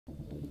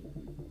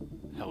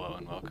Hello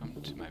and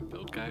welcome to my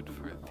build guide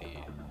for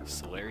the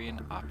Salarian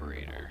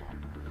Operator.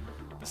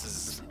 This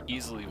is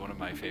easily one of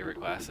my favorite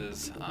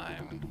classes.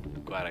 I'm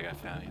glad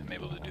I'm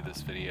able to do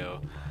this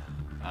video.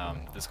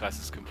 This class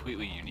is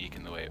completely unique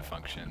in the way it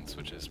functions,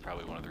 which is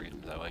probably one of the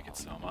reasons I like it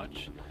so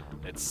much.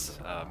 It's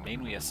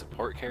mainly a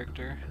support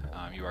character.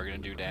 You are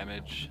going to do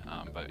damage,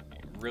 but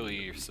really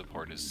your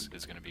support is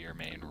going to be your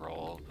main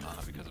role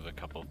because of a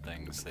couple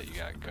things that you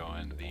got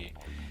going. The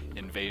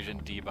invasion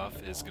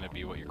debuff is going to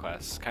be what your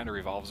class kind of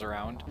revolves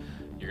around.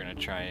 You're going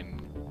to try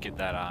and get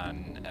that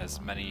on as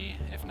many,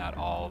 if not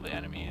all, the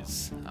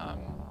enemies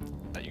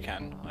that you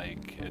can.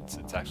 Like, it's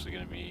actually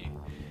going to be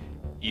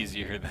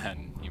easier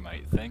than you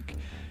might think.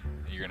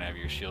 You're going to have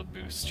your shield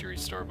boost to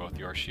restore both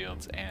your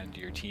shields and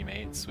your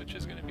teammates, which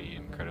is going to be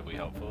incredibly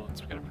helpful.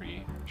 It's got a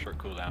pretty short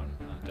cooldown,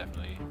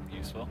 definitely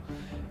useful.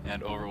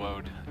 And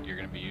overload you're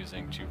going to be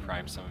using to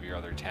prime some of your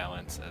other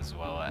talents, as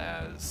well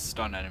as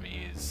stun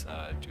enemies,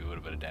 do a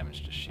little bit of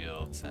damage to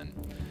shields,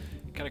 and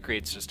it kind of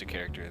creates just a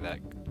character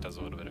that does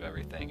a little bit of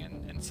everything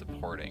in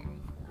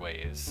supporting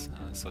ways.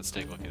 So let's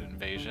take a look at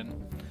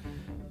invasion.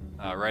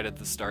 Right at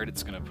the start,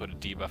 it's going to put a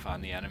debuff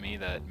on the enemy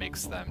that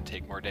makes them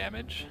take more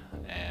damage,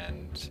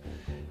 and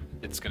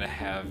it's going to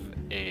have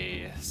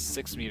a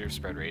 6-meter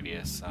spread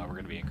radius. We're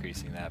going to be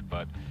increasing that,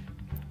 but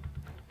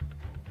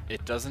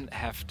it doesn't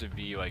have to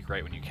be like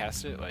right when you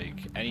cast it. Like,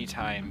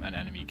 anytime an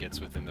enemy gets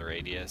within the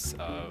radius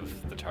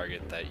of the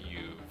target that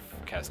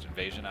you've cast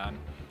invasion on,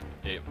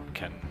 it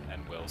can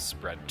and will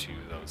spread to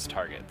those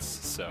targets.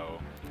 So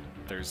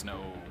there's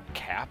no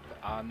cap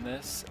on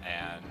this,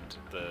 and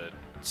the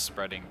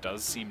spreading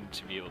does seem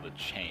to be able to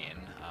chain.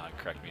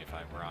 Correct me if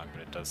I'm wrong,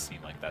 but it does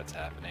seem like that's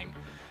happening.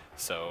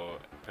 So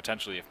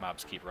potentially, if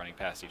mobs keep running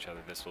past each other,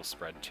 this will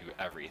spread to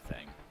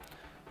everything.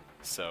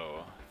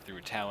 So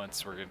through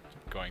talents, we're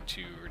going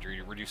to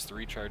reduce the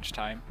recharge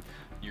time.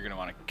 You're going to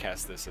want to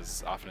cast this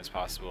as often as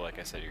possible. Like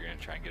I said, you're going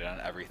to try and get it on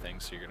everything,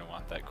 so you're going to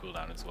want that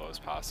cooldown as low as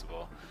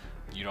possible.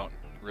 You don't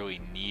really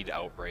need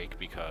Outbreak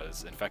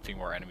because infecting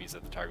more enemies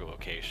at the target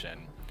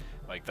location,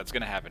 like, that's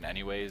going to happen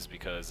anyways,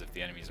 because if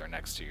the enemies are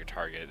next to your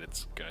target,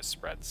 it's going to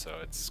spread, so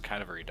it's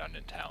kind of a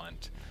redundant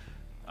talent.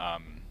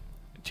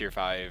 Tier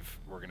 5,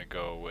 we're going to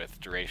go with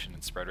duration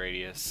and spread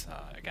radius.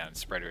 Again,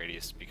 spread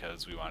radius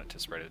because we want it to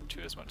spread it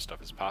to as much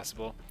stuff as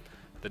possible.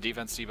 The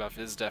defense debuff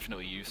is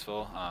definitely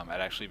useful. I'd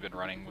actually been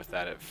running with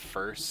that at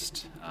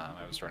first.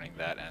 I was running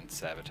that and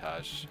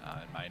Sabotage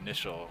in my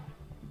initial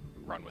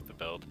run with the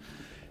build.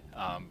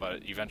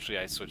 But eventually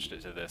I switched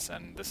it to this,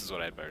 and this is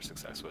what I had better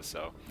success with,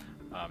 so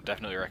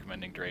definitely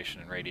recommending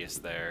duration and radius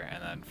there.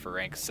 And then for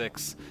rank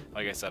 6,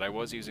 like I said, I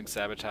was using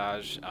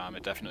Sabotage.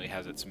 It definitely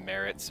has its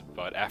merits,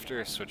 but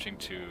after switching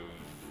to,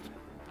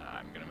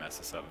 I'm going to mess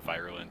this up,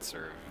 Virulence,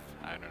 or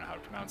I don't know how to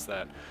pronounce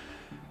that.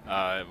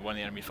 When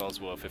the enemy falls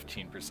below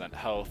 15%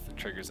 health, it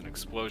triggers an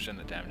explosion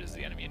that damages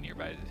the enemy and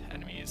nearby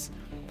enemies.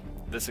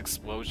 This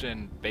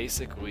explosion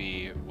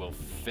basically will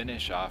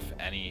finish off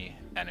any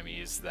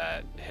enemies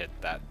that hit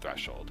that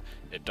threshold.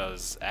 It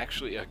does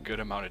actually a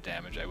good amount of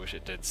damage. I wish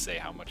it did say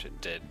how much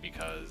it did,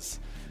 because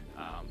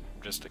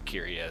just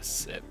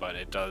curious, but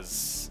it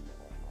does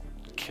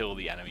kill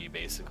the enemy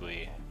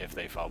basically if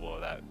they fall below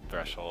that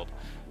threshold.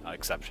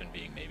 Exception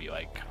being maybe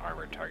like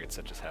armored targets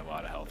that just have a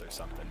lot of health or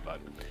something, but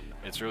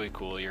it's really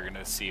cool. You're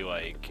gonna see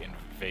like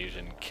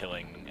invasion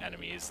killing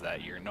enemies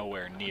that you're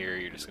nowhere near.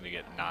 You're just gonna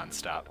get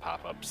non-stop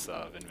pop-ups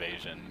of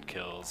invasion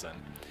kills, and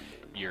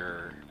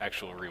your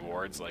actual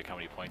rewards, like how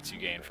many points you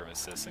gain from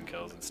assists and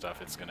kills and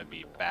stuff, it's gonna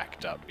be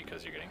backed up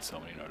because you're getting so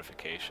many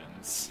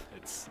notifications.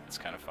 It's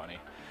kind of funny.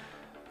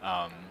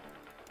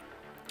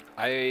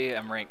 I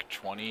am rank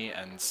 20,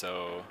 and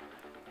so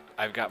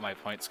I've got my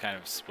points kind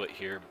of split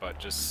here, but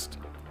just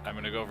I'm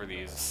going to go over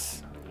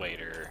these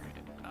later,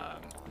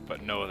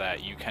 but know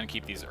that you can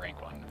keep these at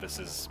rank 1. This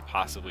is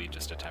possibly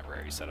just a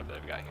temporary setup that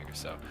I've got here.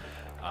 So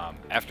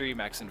after you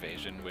max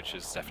invasion, which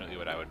is definitely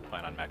what I would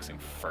plan on maxing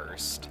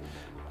first,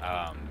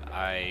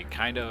 I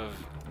kind of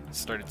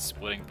started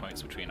splitting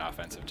points between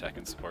offensive tech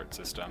and support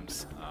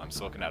systems.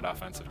 So looking at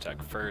offensive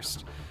tech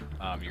first,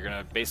 you're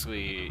gonna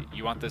basically,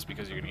 you want this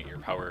because you're gonna get your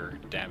power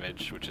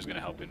damage, which is gonna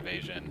help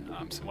invasion,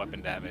 some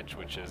weapon damage,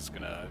 which is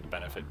gonna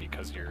benefit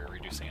because you're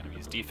reducing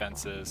enemies'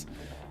 defenses,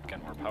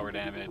 again, more power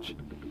damage.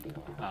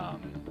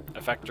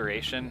 Effect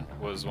duration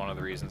was one of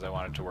the reasons I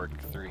wanted to work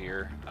through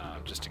here,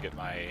 just to get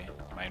my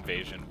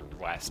invasion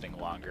lasting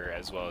longer,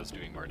 as well as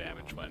doing more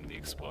damage when the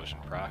explosion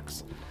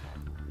procs.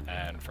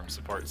 And from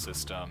support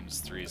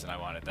systems, the reason I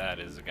wanted that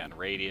is, again,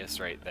 radius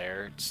right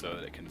there, so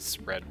that it can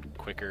spread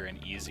quicker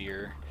and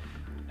easier.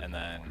 And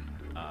then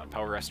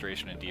power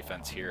restoration and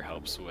defense here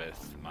helps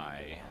with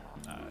my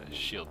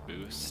shield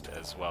boost,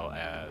 as well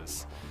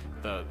as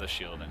the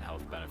shield and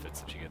health benefits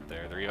that you get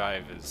there. The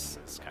revive is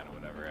kind of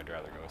whatever. I'd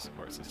rather go with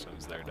support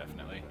systems there,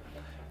 definitely.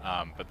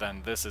 But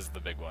then this is the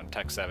big one,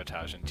 tech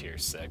sabotage in tier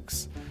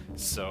 6.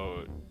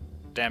 So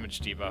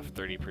damage debuff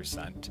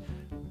 30%.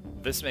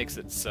 this makes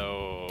it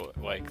so,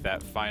 like,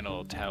 that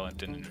final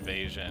talent in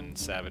Invasion,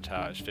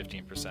 Sabotage,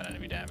 15%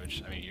 enemy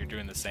damage, I mean, you're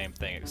doing the same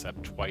thing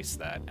except twice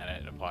that, and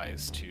it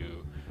applies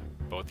to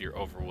both your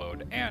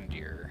Overload and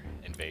your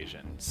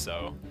Invasion.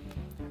 So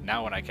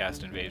now when I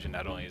cast Invasion,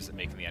 not only is it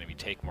making the enemy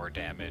take more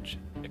damage,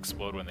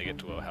 explode when they get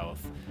to low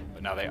health,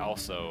 but now they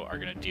also are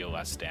going to deal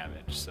less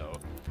damage. So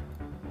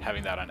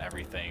having that on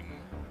everything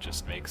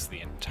just makes the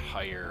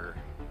entire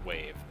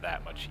wave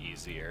that much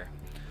easier.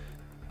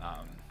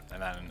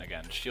 And then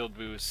again, shield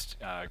boost,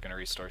 gonna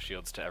restore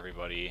shields to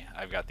everybody.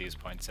 I've got these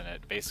points in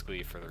it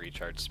basically for the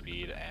recharge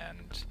speed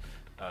and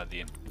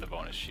the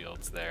bonus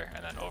shields there.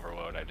 And then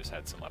overload, I just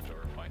had some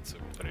leftover points, so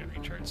put it in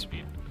recharge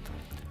speed.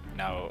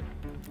 Now,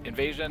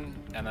 invasion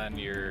and then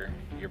your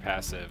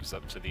passives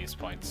up to these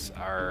points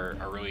are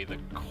really the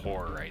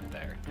core right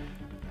there.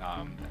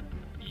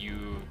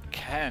 You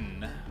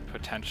can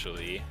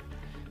potentially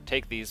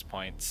take these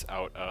points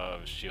out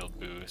of shield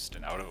boost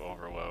and out of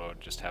overload,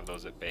 just have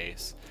those at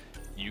base.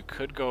 You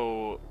could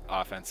go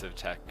offensive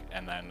tech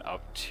and then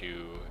up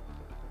to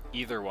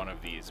either one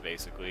of these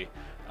basically.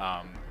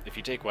 If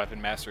you take weapon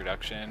mass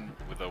reduction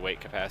with the weight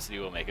capacity,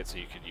 will make it so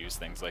you could use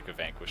things like a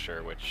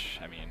Vanquisher, which,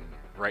 I mean,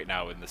 right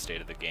now in the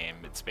state of the game,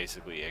 it's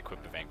basically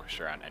equip a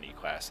Vanquisher on any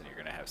class and you're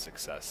going to have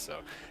success.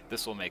 So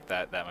this will make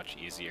that much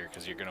easier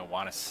because you're going to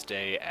want to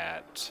stay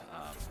at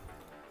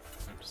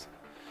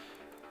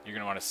you're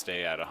going to want to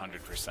stay at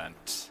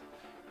 100%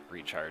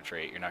 recharge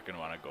rate. You're not going to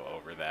want to go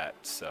over that.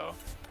 So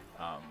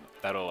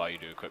that'll allow you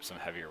to equip some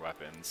heavier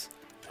weapons.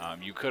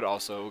 You could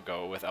also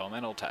go with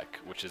elemental tech,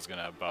 which is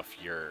going to buff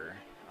your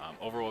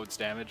overloads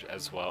damage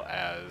as well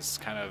as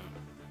kind of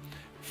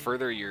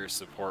further your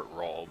support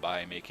role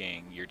by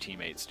making your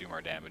teammates do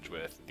more damage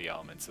with the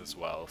elements as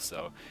well.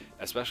 So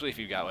especially if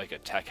you've got like a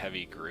tech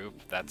heavy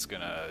group, that's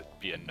gonna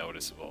be a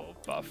noticeable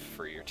buff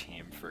for your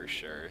team for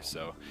sure.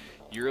 So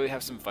you really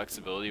have some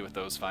flexibility with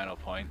those final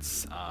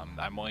points.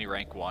 I'm only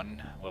rank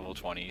 1, level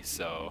 20,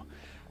 so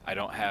I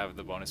don't have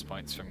the bonus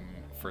points from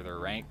further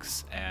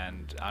ranks,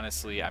 and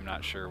honestly I'm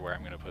not sure where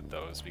I'm gonna put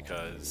those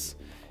because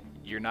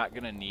you're not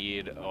gonna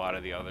need a lot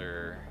of the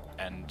other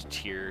end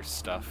tier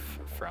stuff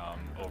from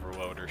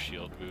overload or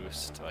shield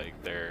boost.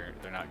 Like they're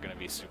not going to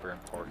be super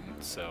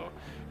important. So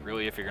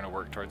really, if you're going to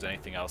work towards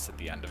anything else at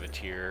the end of a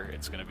tier,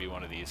 it's going to be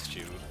one of these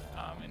two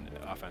in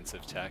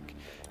offensive tech.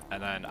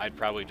 And then I'd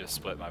probably just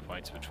split my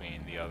points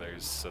between the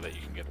others so that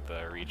you can get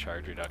the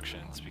recharge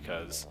reductions,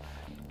 because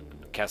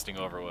casting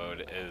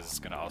overload is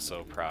going to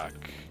also proc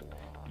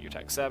your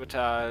tech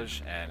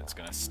sabotage and it's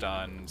going to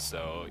stun,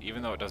 so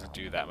even though it doesn't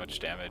do that much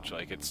damage,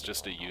 like it's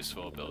just a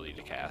useful ability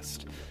to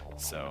cast.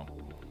 So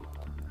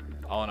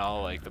all in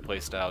all, like the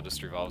playstyle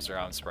just revolves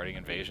around spreading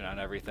invasion on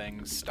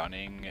everything,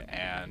 stunning,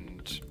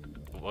 and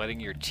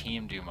letting your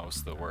team do most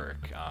of the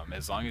work.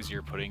 As long as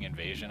you're putting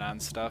invasion on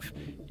stuff,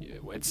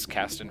 it's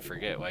cast and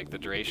forget. Like the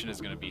duration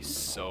is going to be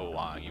so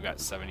long. You got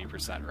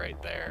 70%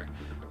 right there,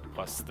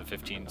 plus the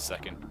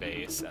 15-second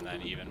base, and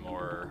then even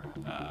more,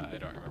 I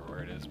don't remember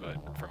where it is,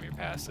 but from your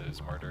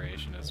passives, more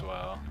duration as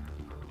well.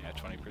 Yeah,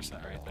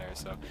 20% right there.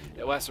 So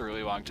it lasts a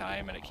really long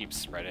time, and it keeps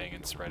spreading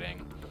and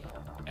spreading,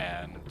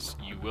 and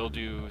you will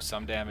do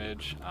some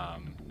damage.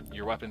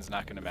 Your weapon's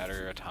not going to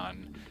matter a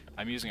ton.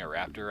 I'm using a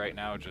Raptor right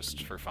now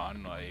just for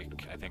fun.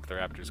 Like, I think the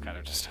Raptor's kind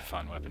of just a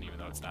fun weapon, even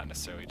though it's not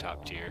necessarily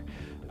top tier.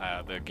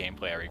 The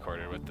gameplay I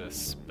recorded with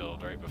this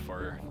build right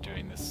before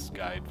doing this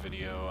guide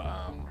video,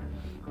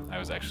 I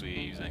was actually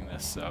using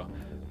this. So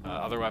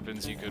other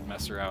weapons you could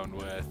mess around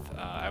with.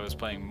 I was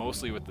playing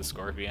mostly with the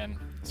Scorpion.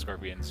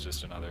 Scorpion's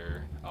just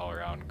another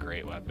all-around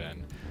great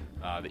weapon.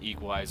 The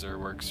Equalizer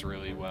works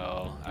really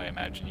well. I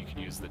imagine you could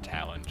use the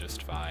Talon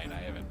just fine.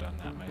 I haven't done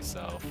that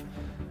myself.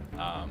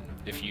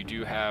 If you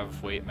do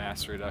have weight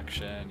mass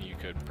reduction, you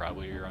could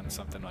probably run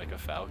something like a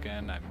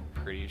Falcon. I'm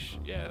pretty sure,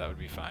 yeah, that would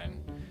be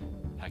fine.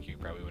 Heck, you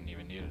probably wouldn't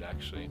even need it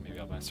actually. Maybe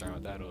I'll mess around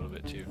with that a little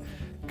bit too.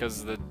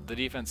 Because the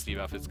defense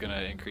debuff is going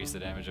to increase the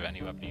damage of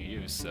any weapon you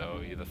use,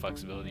 so the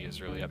flexibility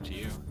is really up to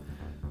you.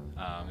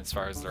 As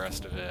far as the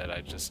rest of it,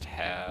 I just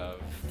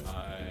have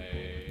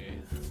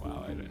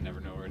wow, I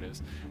never know where it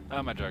is.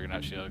 My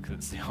Juggernaut Shield, because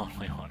it's the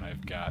only one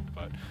I've got,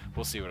 but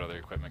we'll see what other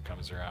equipment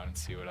comes around and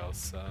see what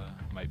else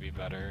might be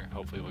better.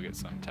 Hopefully we'll get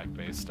some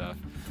tech-based stuff.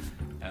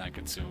 And then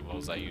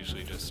consumables, I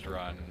usually just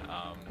run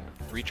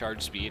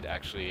recharge speed.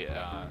 Actually,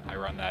 I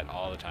run that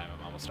all the time.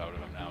 I'm almost out of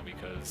them now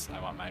because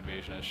I want my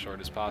invasion as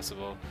short as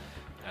possible.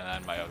 And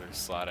then my other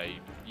slot, I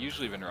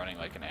usually been running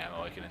like an ammo,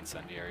 like an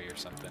incendiary or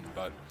something.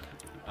 But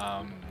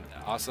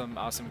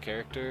awesome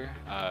character.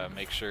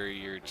 Make sure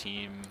your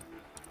team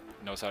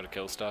knows how to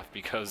kill stuff,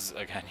 because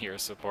again, you're a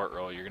support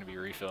role. You're going to be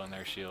refilling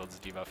their shields,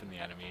 debuffing the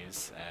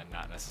enemies, and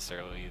not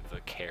necessarily the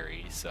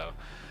carry. So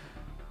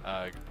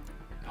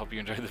hope you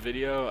enjoyed the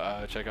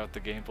video. Check out the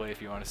gameplay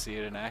if you want to see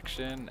it in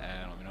action,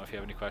 and let me know if you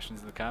have any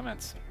questions in the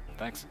comments.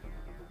 Thanks.